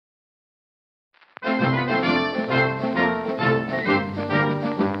Yeah,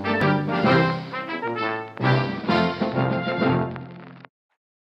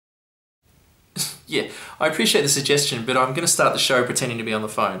 I appreciate the suggestion, but I'm going to start the show pretending to be on the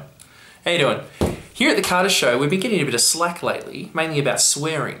phone. How you doing? Here at the Carter Show, we've been getting a bit of slack lately, mainly about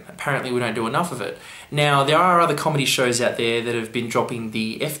swearing. Apparently we don't do enough of it. Now, there are other comedy shows out there that have been dropping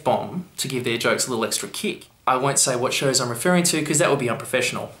the F-bomb to give their jokes a little extra kick. I won't say what shows I'm referring to because that would be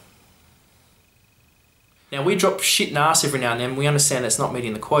unprofessional. Now, we drop shit and ass every now and then. We understand that's not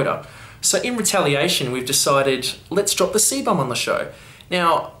meeting the quota. So in retaliation, we've decided, let's drop the C-bomb on the show.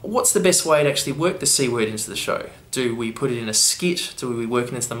 Now, what's the best way to actually work the C word into the show? Do we put it in a skit? Do we work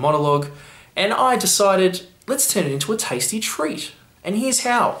it into the monologue? And I decided, let's turn it into a tasty treat. And here's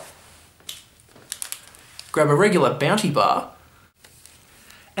how. Grab a regular Bounty bar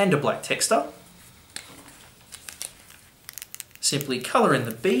and a black texter. Simply colour in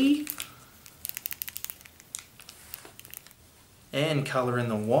the B and colour in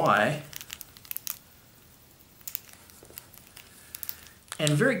the Y.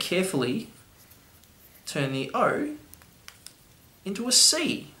 And very carefully turn the O into a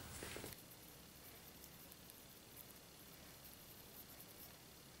C.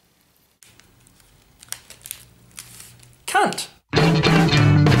 Cunt.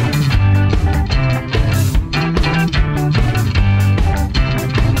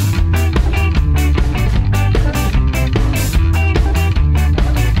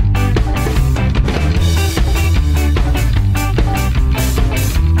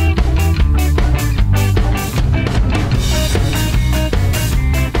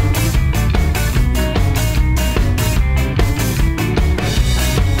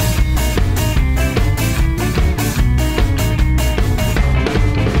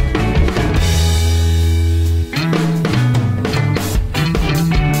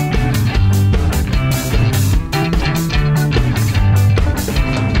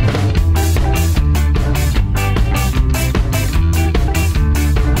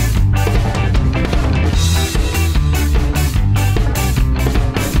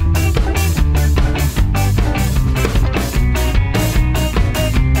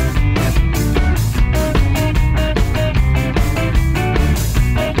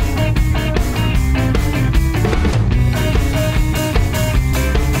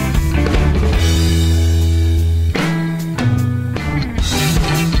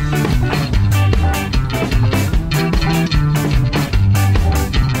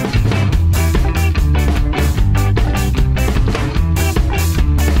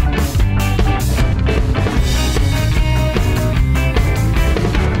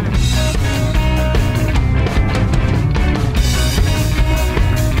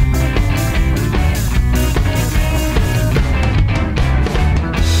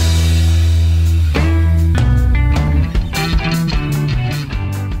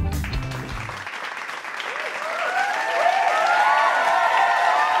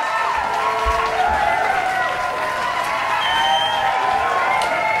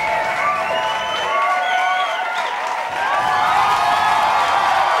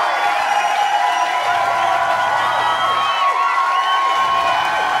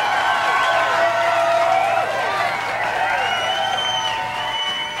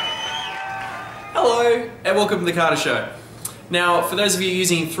 And welcome to the Carter Show. Now, for those of you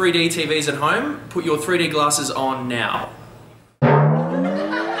using 3D TVs at home, put your 3D glasses on now.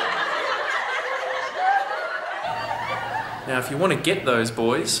 Now, if you want to get those,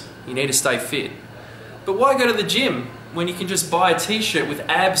 boys, you need to stay fit. But why go to the gym when you can just buy a t-shirt with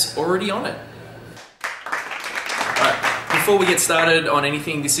abs already on it? Before we get started on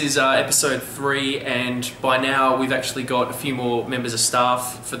anything, this is episode 3, and by now we've actually got a few more members of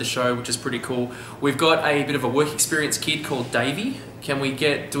staff for the show, which is pretty cool. We've got a bit of a work experience kid called Davey. Can we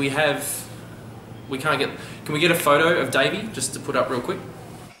get a photo of Davey just to put up real quick?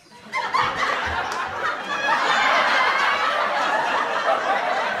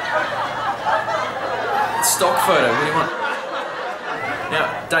 Stock photo, what do you want?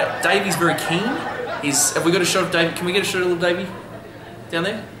 Now, Davey's very keen. Have we got a shot of Davey? Can we get a shot of little Davey down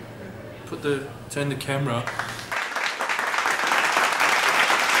there? Turn the camera.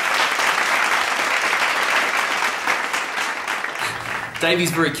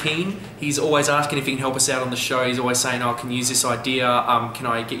 Davey's very keen. He's always asking if he can help us out on the show. He's always saying, "Oh, I can use this idea. Can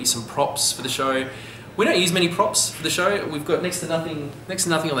I get you some props for the show?" We don't use many props for the show. We've got next to nothing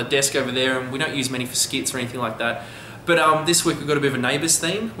on the desk over there, and we don't use many for skits or anything like that. But this week we've got a bit of a neighbours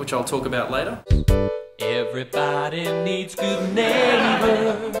theme, which I'll talk about later. Everybody needs good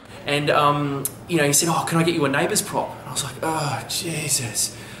neighbours. And, you know, he said, "Oh, can I get you a neighbours prop?" And I was like, "Oh,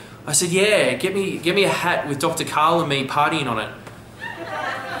 Jesus. I said, yeah, get me a hat with Dr. Carl and me partying on it.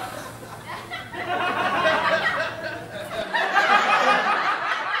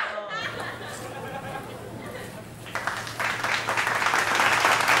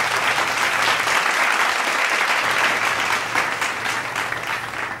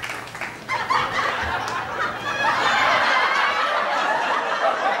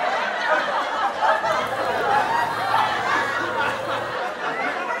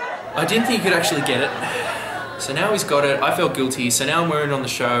 I didn't think he could actually get it, so now he's got it. I felt guilty, so now I'm wearing it on the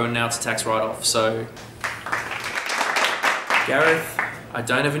show, and now it's a tax write-off. So, Gareth, I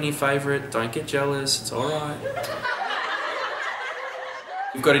don't have a new favourite. Don't get jealous. It's all right.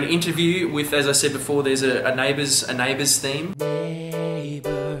 We've got an interview with, as I said before, there's a neighbours theme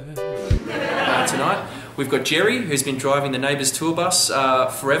tonight. We've got Jerry, who's been driving the Neighbours tour bus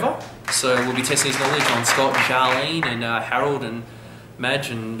forever, so we'll be testing his knowledge on Scott and Charlene and Harold and Madge,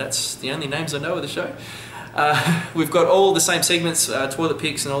 and that's the only names I know of the show. We've got all the same segments, toilet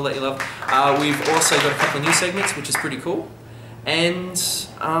picks and all that you love. We've also got a couple of new segments, which is pretty cool. And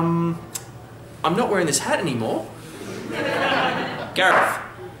I'm not wearing this hat anymore. Gareth,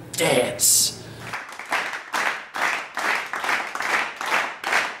 dance.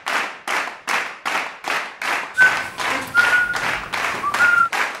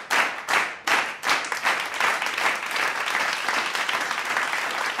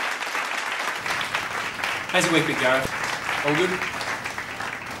 How's your week been, Gareth? All good?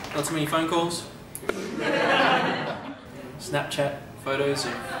 Not too many phone calls? Snapchat photos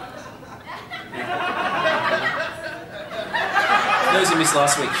of... For those who missed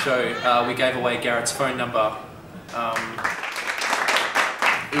last week's show, we gave away Gareth's phone number.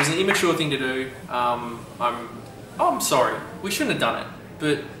 It was an immature thing to do. I'm sorry. We shouldn't have done it.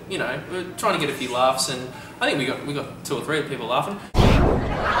 But, you know, we're trying to get a few laughs, and I think we got 2 or 3 people laughing.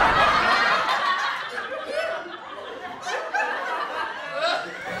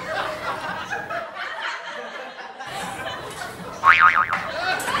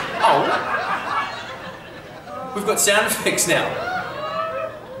 Oh, we've got sound effects now.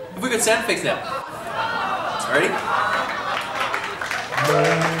 Have we got sound effects now? Ready?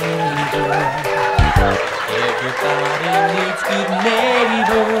 Everybody needs good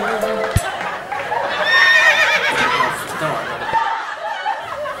neighbors.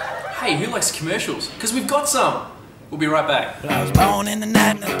 Hey, who likes commercials? Because we've got some. We'll be right back. I was born in the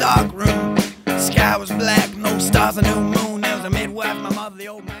night in a dark room. The sky was black, no stars, a new moon. There was a midwife, my mother, the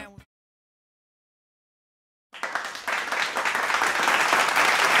old man.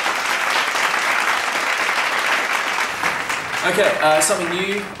 Okay, something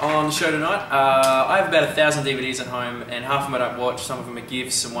new on the show tonight. I have about 1,000 DVDs at home, and half of them I don't watch, some of them are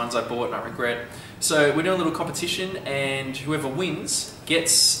gifts, and ones I bought and I regret. So we're doing a little competition, and whoever wins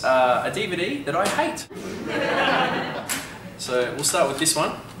gets a DVD that I hate. So we'll start with this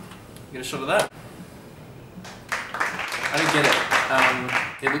one. Get a shot of that. I don't get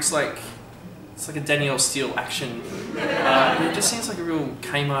it. It looks like it's like a Danielle Steele action. It just seems like a real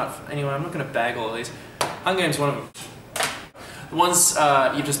Kmart. Anyway, I'm not going to bag all of these. Hunger Games, one of them. The ones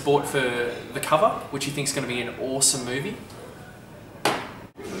you just bought for the cover, which you think is going to be an awesome movie.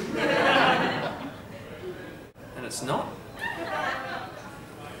 And it's not.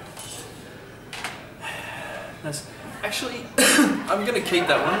 That's, actually, I'm going to keep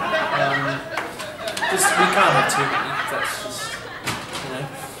that one. Just, we can't have too many. That's just, you know.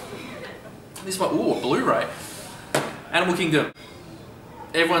 This one, ooh, a Blu-ray. Animal Kingdom.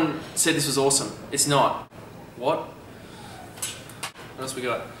 Everyone said this was awesome. It's not. What? What else we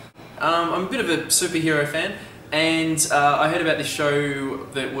got? I'm a bit of a superhero fan, and I heard about this show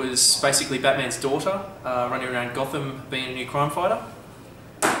that was basically Batman's daughter running around Gotham being a new crime fighter.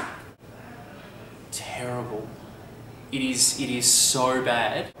 Terrible. It is so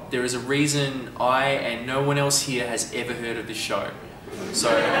bad. There is a reason I and no one else here has ever heard of this show. So,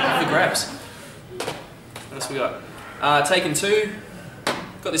 for grabs. What else we got? Taken 2.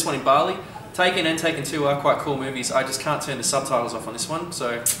 Got this one in Bali. Taken and Taken 2 are quite cool movies. I just can't turn the subtitles off on this one,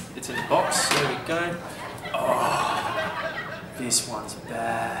 so it's in the box. There we go. Oh, this one's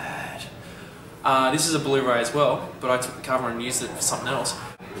bad. This is a Blu-ray as well, but I took the cover and used it for something else.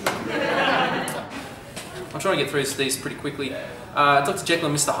 I'll try and get through these pretty quickly. Dr. Jekyll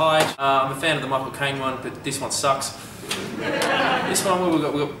and Mr. Hyde. I'm a fan of the Michael Caine one, but this one sucks. This one we've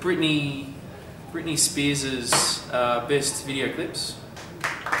got Britney Spears' best video clips.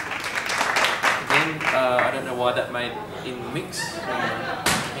 Again, I don't know why that made in the mix.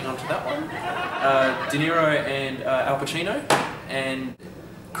 Hang on to that one. De Niro and Al Pacino. And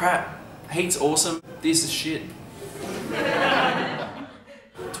crap, Heat's awesome. This is shit.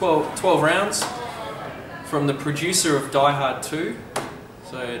 12 12 rounds from the producer of Die Hard 2.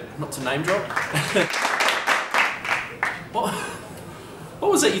 So, not to name drop. What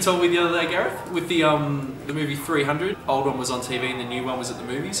was that you told me the other day, Gareth? With the movie 300, old one was on TV and the new one was at the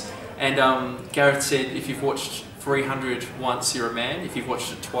movies. And Gareth said, if you've watched 300 once, you're a man. If you've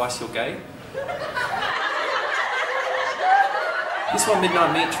watched it twice, you're gay. This one,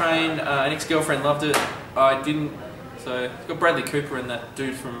 Midnight Meat Train, an ex-girlfriend loved it. I didn't. So it's got Bradley Cooper and that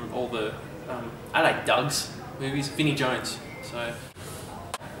dude from all the I like Doug's movies, Vinnie Jones. So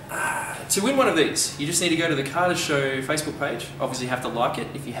to win one of these, you just need to go to the Carter Show Facebook page. Obviously, you have to like it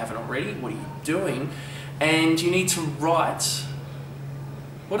if you haven't already. What are you doing? And you need to write.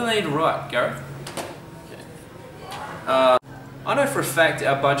 What do they need to write, Gareth? Okay. I know for a fact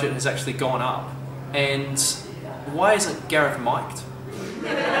our budget has actually gone up, and why isn't Gareth mic'd?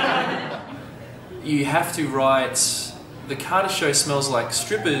 You have to write, the Carter Show smells like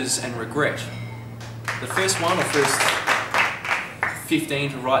strippers and regret. The first one or first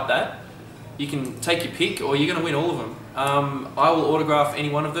 15 to write that. You can take your pick or you're going to win all of them. I will autograph any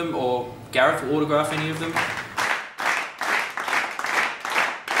one of them, or Gareth will autograph any of them.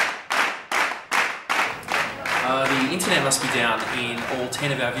 The internet must be down in all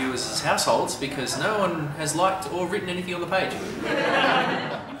 10 of our viewers' households because no one has liked or written anything on the page.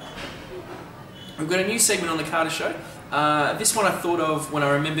 We've got a new segment on the Carter Show. This one I thought of when I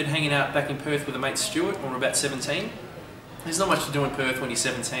remembered hanging out back in Perth with a mate Stuart when we were about 17. There's not much to do in Perth when you're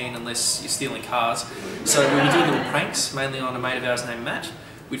 17 unless you're stealing cars. So we would do little pranks, mainly on a mate of ours named Matt.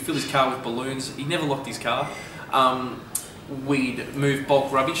 We'd fill his car with balloons. He'd never locked his car. We'd move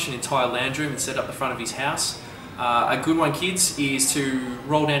bulk rubbish, an entire lounge room, and set up the front of his house. A good one, kids, is to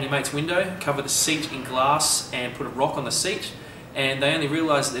roll down your mate's window, cover the seat in glass and put a rock on the seat. And they only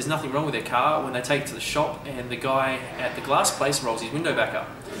realise that there's nothing wrong with their car when they take it to the shop and the guy at the glass place rolls his window back up.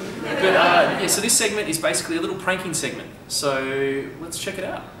 But yeah, so this segment is basically a little pranking segment. So let's check it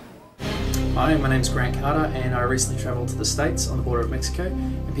out. Hi, my name's Grant Carter and I recently travelled to the States on the border of Mexico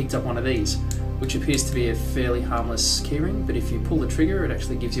and picked up one of these, which appears to be a fairly harmless keyring, but if you pull the trigger it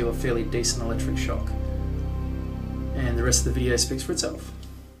actually gives you a fairly decent electric shock. And the rest of the video speaks for itself.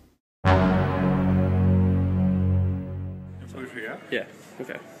 Yeah,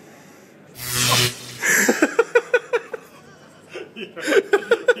 okay.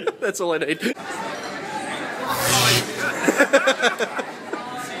 That's all I need.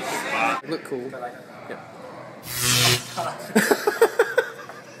 Look cool. Yeah.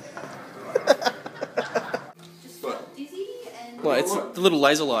 Well, it's the little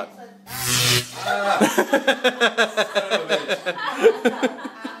laser light.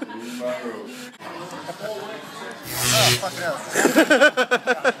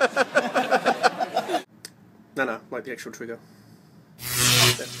 No, like the actual trigger.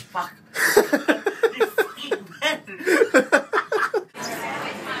 Fuck. You fucking bend.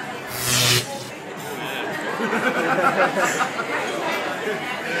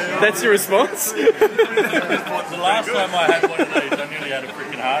 That's your response? The last time I had one of these, I nearly had a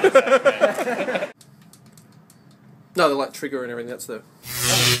freaking heart attack, man. No, the like trigger and everything, that's the...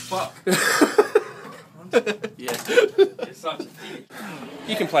 Oh, fuck. Yeah. You're such a idiot.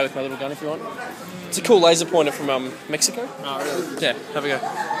 You can play with my little gun if you want. It's a cool laser pointer from Mexico. Oh, really? Yeah, have a go.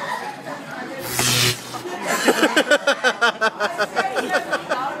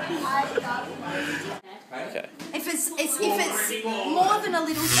 Okay. If it's more than a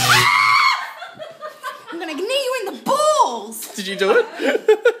little, I'm gonna knee you in the balls. Did you do it?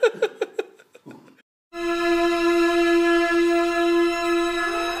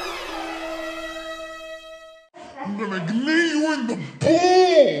 I'm gonna knee you in the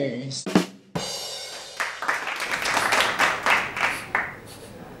balls!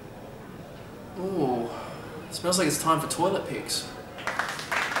 Ooh, smells like it's time for toilet picks.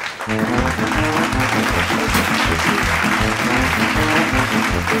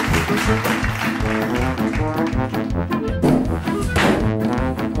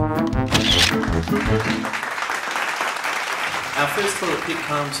 Our first toilet pick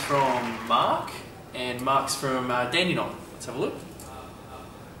comes from Mark, and Mark's from Dandenong. Let's have a look.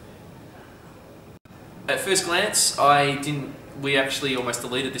 At first glance, we actually almost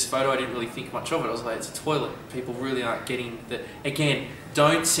deleted this photo. I didn't really think much of it. I was like, it's a toilet. People really aren't getting that. Again,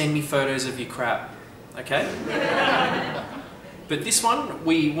 don't send me photos of your crap, okay? But this one,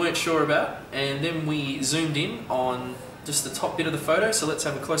 we weren't sure about, and then we zoomed in on just the top bit of the photo, so let's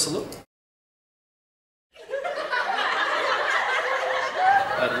have a closer look.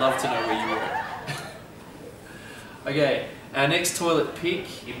 I'd love to know where you were. Okay, our next toilet pick,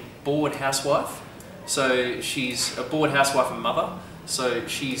 bored housewife. So she's a bored housewife and mother. So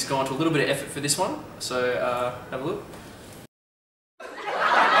she's gone to a little bit of effort for this one. So have a look.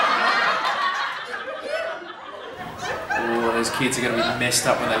 Oh, those kids are going to be messed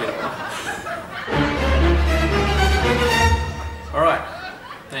up when they get up. Alright,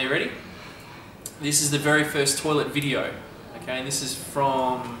 now you ready? This is the very first toilet video. Okay, and this is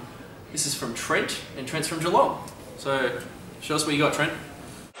from Trent, and Trent's from Geelong. So show us what you got, Trent.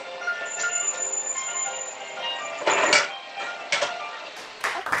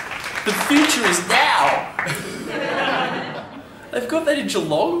 The future is now! They've got that in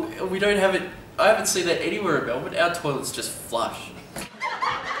Geelong, and we don't have it. I haven't seen that anywhere in Melbourne. Our toilets just flush.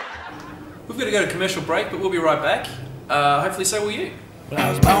 We've got to go to commercial break, but we'll be right back. Hopefully so will you. Well, I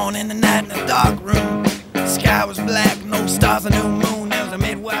was born in the night in a dark room. The sky was black, no stars, a new moon. There was a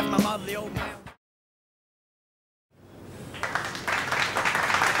midwife, my mother, the old man.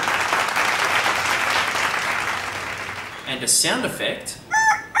 And a sound effect.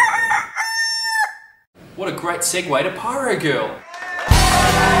 What a great segue to Pyro Girl.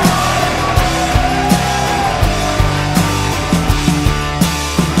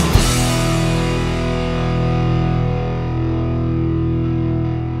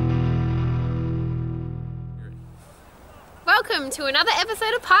 Welcome to another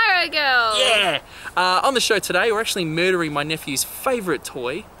episode of Pyro Girl! Yeah! On the show today, we're actually murdering my nephew's favourite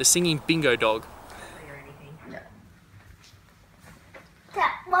toy, the singing bingo dog.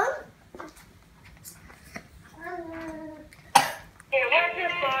 That one. There was a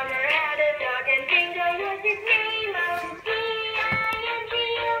farmer had a dog and bingo was his name.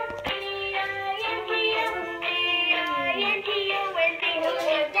 B-I-N-G-O, B-I-N-G-O, B-I-N-G-O, and bingo was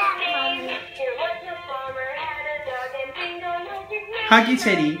his name. There was a farmer had a dog and bingo was his name. Hug your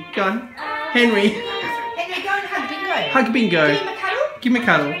teddy. Go on. Henry. Henry, go and hug Bingo. Hug Bingo. Give him a cuddle. Give him a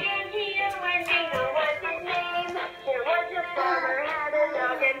cuddle.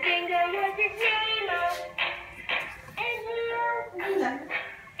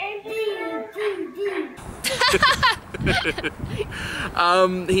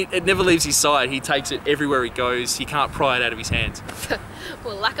 It never leaves his side. He takes it everywhere he goes. He can't pry it out of his hands.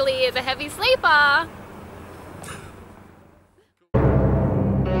 Well, luckily he is a heavy sleeper.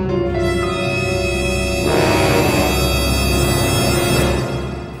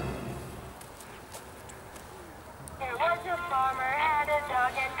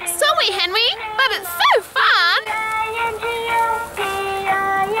 Sorry, Henry, but it's so fun!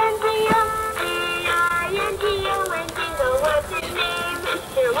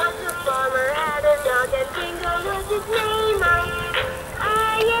 There was a farmer had a dog and bingo was his name.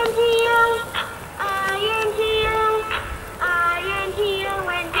 I-N-G-O, I-N-G-O, I-N-G-O,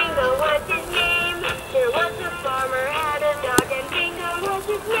 and bingo was his name. There was a farmer had a dog and bingo was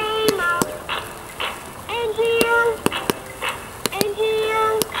his name. N-G-O,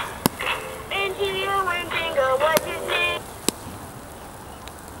 N-G-O, N-G-O, and bingo was his name.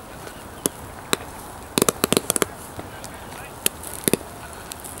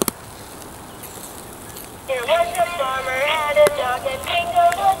 There was a farmer had a dog and bingo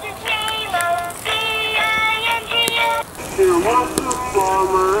was his name. B-I-N-G-O. There was a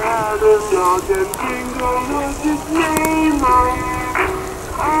farmer had a dog and bingo was his name.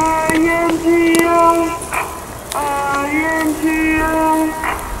 I-N-G-O. I-N-G-O.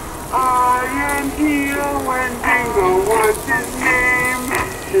 I-N-G-O, and bingo was his name.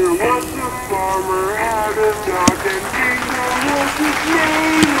 There was a farmer had a dog and bingo was his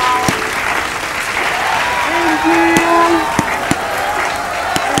name.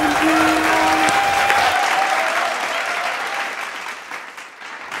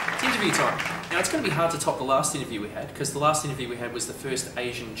 It's interview time. Now it's going to be hard to top the last interview we had, because the last interview we had was the first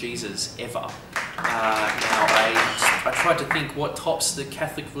Asian Jesus ever. Now I tried to think what tops the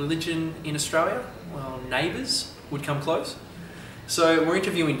Catholic religion in Australia. Well, Neighbours would come close. So we're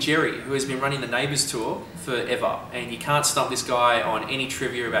interviewing Jerry, who has been running the Neighbours tour forever, and you can't stump this guy on any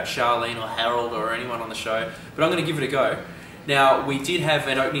trivia about Charlene or Harold or anyone on the show, but I'm going to give it a go. Now, we did have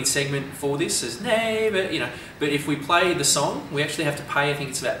an opening segment for this as Neighbour, you know, but if we play the song, we actually have to pay, I think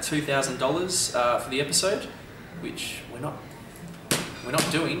it's about $2,000 for the episode, which we're not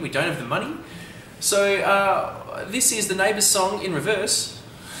doing, we don't have the money. So this is the Neighbours song in reverse.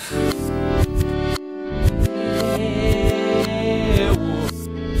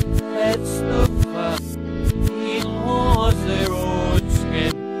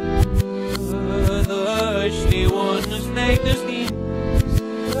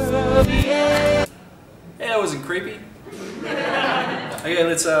 Yeah, it wasn't creepy. Okay,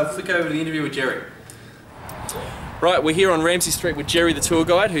 let's flick over to the interview with Jerry. Right, we're here on Ramsay Street with Jerry, the tour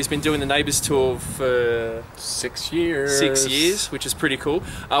guide, who's been doing the Neighbours tour for 6 years. 6 years, which is pretty cool.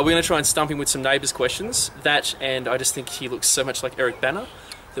 We're going to try and stump him with some Neighbours questions. That, and I just think he looks so much like Eric Bana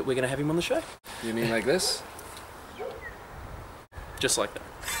that we're going to have him on the show. You mean like this? Just like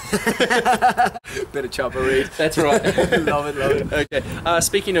that. Bit of chopper read. That's right. Love it, love it. Okay.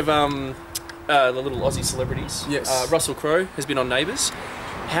 Speaking of the little Aussie celebrities, Yes. Russell Crowe has been on Neighbours.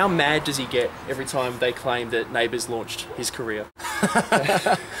 How mad does he get every time they claim that Neighbours launched his career?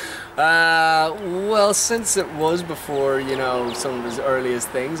 Well, since it was before, you know, some of his earliest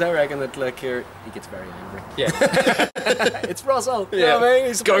things, I reckon that like he gets very angry. Yeah. It's Russell. Yeah. You know what I mean?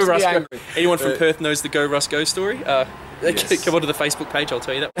 He's Go supposed to Russ be Go. angry. Anyone from Perth knows the Go Russ Go story? Yes. Come onto the Facebook page, I'll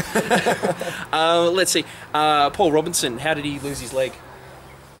tell you that. Let's see. Paul Robinson, how did he lose his leg?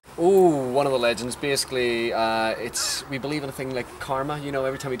 Oh, one of the legends. Basically, we believe in a thing like karma. You know,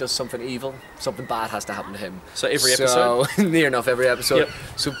 every time he does something evil, something bad has to happen to him. So every episode? So, near enough every episode. Yep.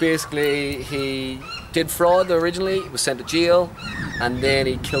 So basically, he did fraud originally, was sent to jail, and then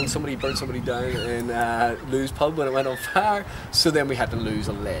he killed somebody, burnt somebody down in Lou's pub when it went on fire. So then we had to lose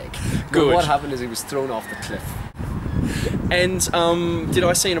a leg. Good. But what happened is he was thrown off the cliff. And did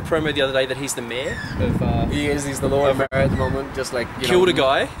I see in a promo the other day that he's the mayor of... He's the Lord Mayor at the moment, just like, you killed know, a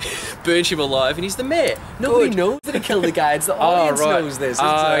guy, burned him alive, and he's the mayor. Nobody Good. knows that he killed the guy. It's the audience right. knows this.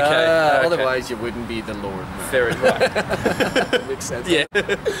 Okay. Otherwise, you wouldn't be the Lord Mayor. Very right. Makes sense. Yeah.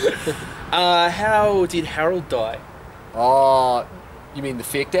 How did Harold die? Oh, you mean the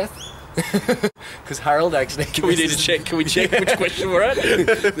fake death? Because Harold actually... Can we check which question we're at?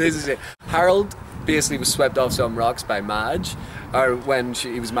 This is it. Harold basically was swept off some rocks by Madge, or when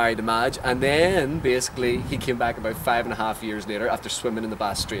he was married to Madge, and then basically he came back about 5.5 years later after swimming in the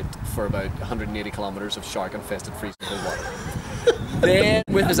Bass Strait for about 180 kilometres of shark-infested freezing cold water. Then,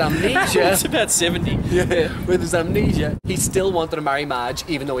 with his amnesia... It's about 70. Yeah, with his amnesia, he still wanted to marry Madge,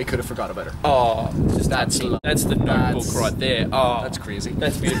 even though he could have forgot about her. Oh, That's the notebook right there. Oh, That's crazy.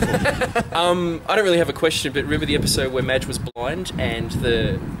 That's beautiful. I don't really have a question, but remember the episode where Madge was blind and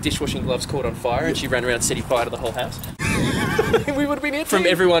the dishwashing gloves caught on fire and she ran around setting fire to the whole house? We would have been it From too.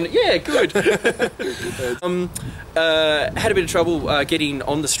 everyone. Yeah, good. Had a bit of trouble getting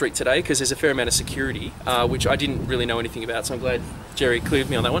on the street today because there's a fair amount of security, which I didn't really know anything about, so I'm glad Jerry cleared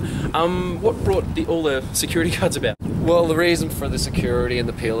me on that one. What brought all the security guards about? Well, the reason for the security and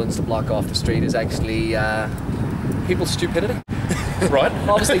the palings to block off the street is actually people's stupidity. Right.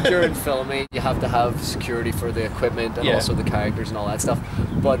 Obviously, during filming, you have to have security for the equipment and also the characters and all that stuff.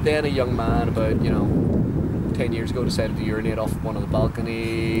 But then a young man about, 10 years ago decided to urinate off one of the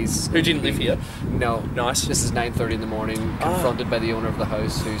balconies. Who didn't live here? No. Nice. This is 9:30 in the morning, confronted by the owner of the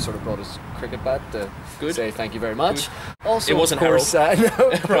house who sort of brought his cricket bat to say thank you very much. Good. Also, It wasn't of course, no,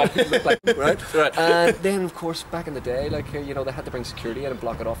 Right. it looked like, right? Right. And then, of course, back in the day, they had to bring security in and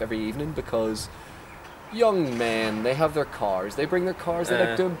block it off every evening because young men, they have their cars, they bring their cars, they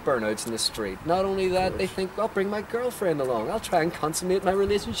like doing burnouts in the street. Not only that, they think, I'll bring my girlfriend along, I'll try and consummate my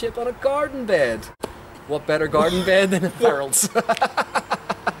relationship on a garden bed. What better garden bed than Harold's?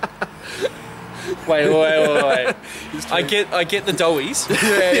 Wait. I get the doughies in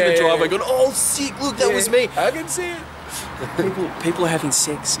the driveway going, oh, sick, look, that was me. I can see it. People are having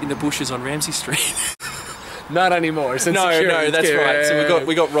sex in the bushes on Ramsay Street. Not anymore. Since No, that's came. right. So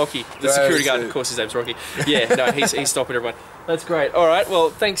we got Rocky, the Right, security guard. so- Of course, his name's Rocky. Yeah, no, he's stopping everyone. That's great. All right, well,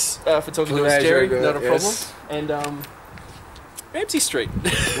 thanks for talking to us, Pleasure, Jerry. good, Not a problem. yes. And Ramsay Street.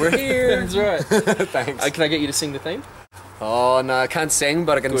 We're here. That's right. Thanks. Can I get you to sing the theme? Oh, no, I can't sing,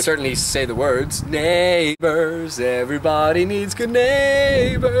 but I can certainly say the words. Neighbours, everybody needs good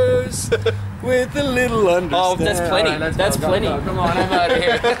neighbours with a little understanding. Oh, that's plenty. All right, That's go, plenty. Go. Come on, I'm out of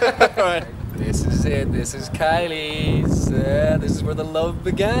here. All right. This is it. This is Kylie's. This is where the love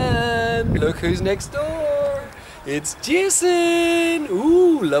began. Look who's next door. It's Jason.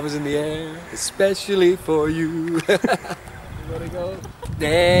 Ooh, love is in the air, especially for you. Where'd it go?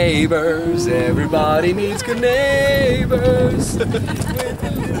 Neighbours, everybody needs good neighbours.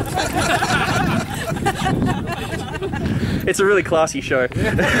 It's a really classy show. You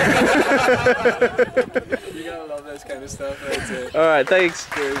gotta love this kind of stuff. That's it. All right, thanks.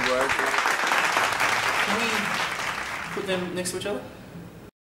 Good work. Can we put them next to each other?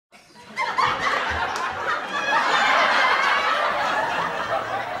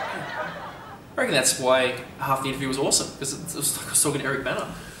 I reckon that's why half the interview was awesome, because it was talking to Eric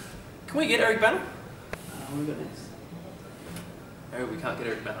Bana. Can we get Eric Bana? What we got next? Oh, we can't get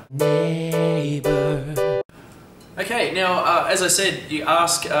Eric Bana. Neighbour. Okay, now, as I said, you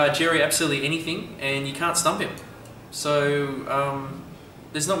ask Jerry absolutely anything, and you can't stump him. So,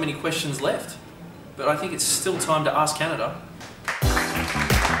 there's not many questions left. but I think it's still time to ask Canada.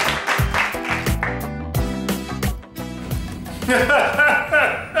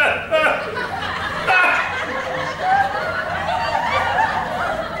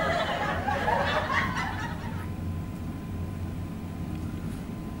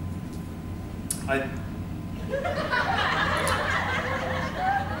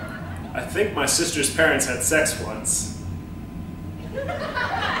 I think my sister's parents had sex once.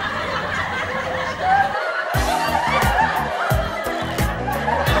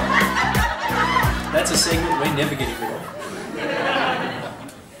 That's a segment we're never getting rid of.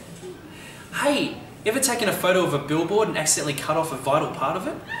 Hey, ever taken a photo of a billboard and accidentally cut off a vital part of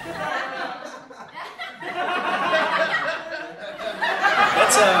it?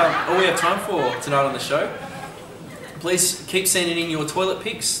 That's all we have time for tonight on the show. Please keep sending in your toilet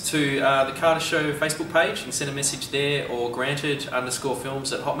pics to the Carter Show Facebook page. You can send a message there or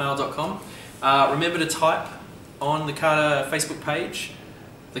granted_films@hotmail.com. Remember to type on the Carter Facebook page,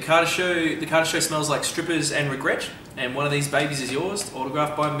 The Carter Show smells like strippers and regret, and one of these babies is yours,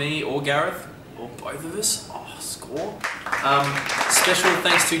 autographed by me or Gareth, or both of us. Oh, score. Special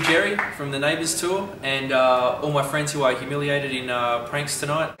thanks to Jerry from the Neighbours Tour, and all my friends who I humiliated in pranks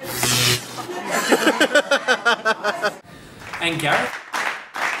tonight. And Gareth.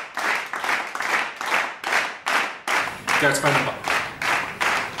 Gareth's phone number.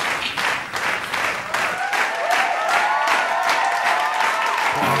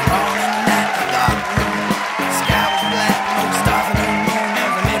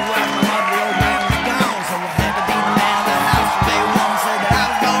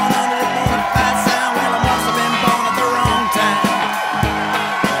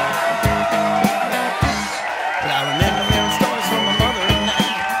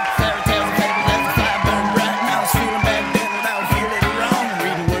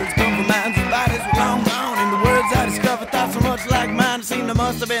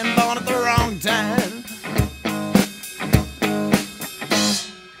 Must have been born at the wrong time.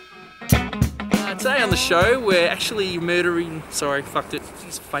 Today on the show, we're actually murdering. Sorry, fucked it.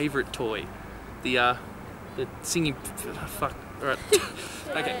 His favourite toy, the singing. Fuck. All right.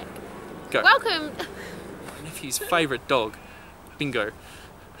 Okay. Go. Welcome. My nephew's favourite dog. Bingo.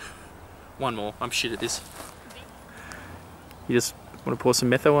 One more. I'm shit at this. You just want to pour some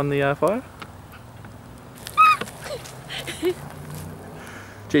metho on the fire?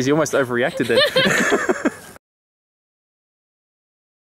 Jeez, you almost overreacted then.